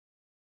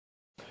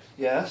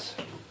Yes?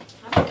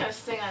 I'm not gonna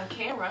sing on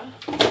camera.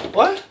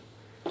 What?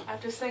 I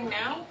have to sing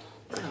now?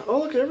 Oh,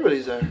 look,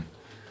 everybody's there.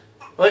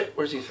 Wait,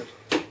 where's Ethan?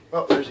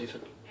 Oh, there's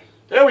Ethan.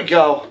 There we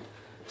go.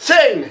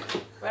 Sing!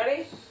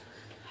 Ready?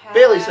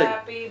 Bailey, sing.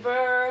 Happy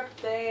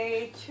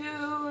birthday to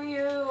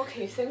you.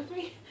 Can you sing with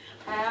me?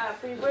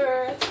 Happy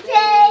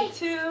birthday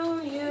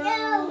to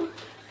you.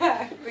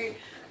 Happy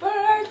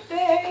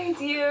birthday,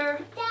 dear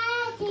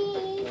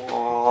Daddy.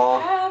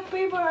 Aww.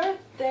 Happy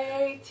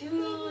birthday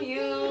to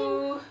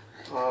you.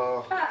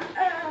 Aww.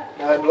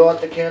 Now I blow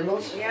out the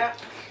candles? Yep.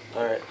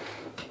 Alright.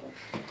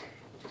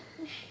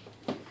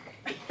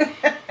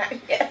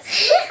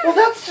 Yes. Well,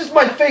 that's just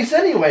my face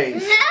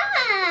anyways.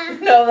 No.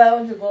 No, that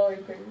one's a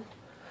blowing thing.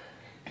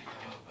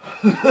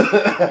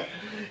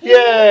 Yay!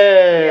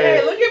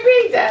 Hey, look at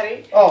me,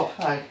 Daddy. Oh,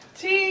 hi.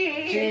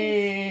 Cheese.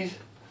 Cheese.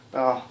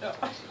 Oh.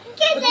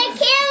 Get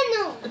the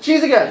candle.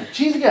 Cheese again.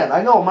 Cheese again.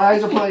 I know. My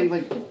eyes are playing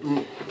like.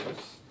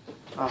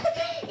 Oh.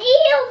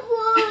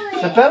 Ew,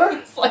 Is that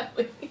better?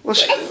 Slightly. Well,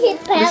 Is it let me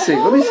see.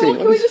 better? Let me see.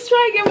 Can we just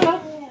try again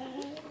without...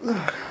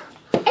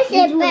 Is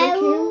it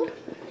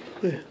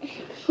better?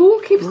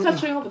 Who keeps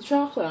touching all the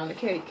chocolate on the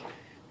cake?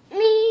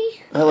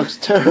 Me. That looks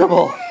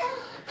terrible.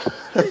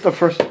 That's the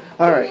first.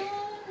 All right.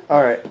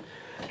 All right.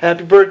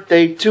 Happy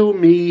birthday to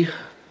me.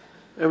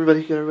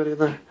 Everybody, get everybody in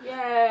there.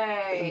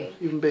 Yay.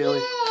 Even Bailey.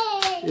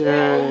 Yay.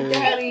 Yay.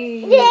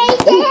 Daddy. Yay,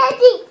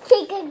 Daddy.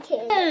 Take a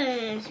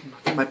kiss.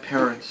 For my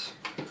parents.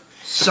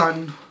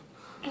 Son,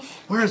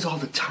 where has all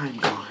the time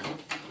gone?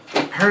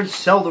 Parents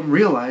seldom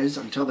realize,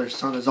 until their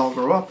son is all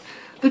grown up,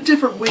 the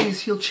different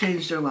ways he'll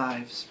change their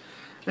lives.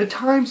 At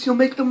times he'll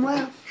make them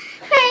laugh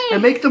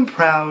and make them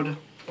proud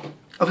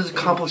of his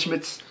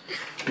accomplishments,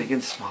 big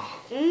and small.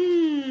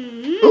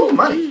 Ooh,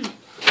 money.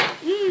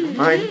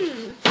 Mine.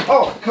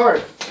 Oh,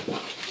 card.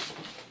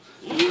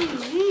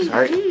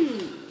 Sorry.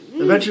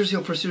 The adventures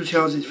he'll pursue,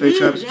 challenges, face,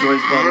 travels, joys,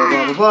 blah, blah,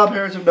 blah, blah, blah.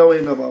 Parents have no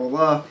way, blah, blah, blah,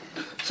 blah.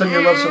 Send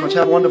your love so much.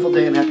 Have a wonderful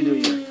day and Happy New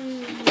Year.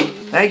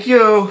 Thank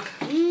you.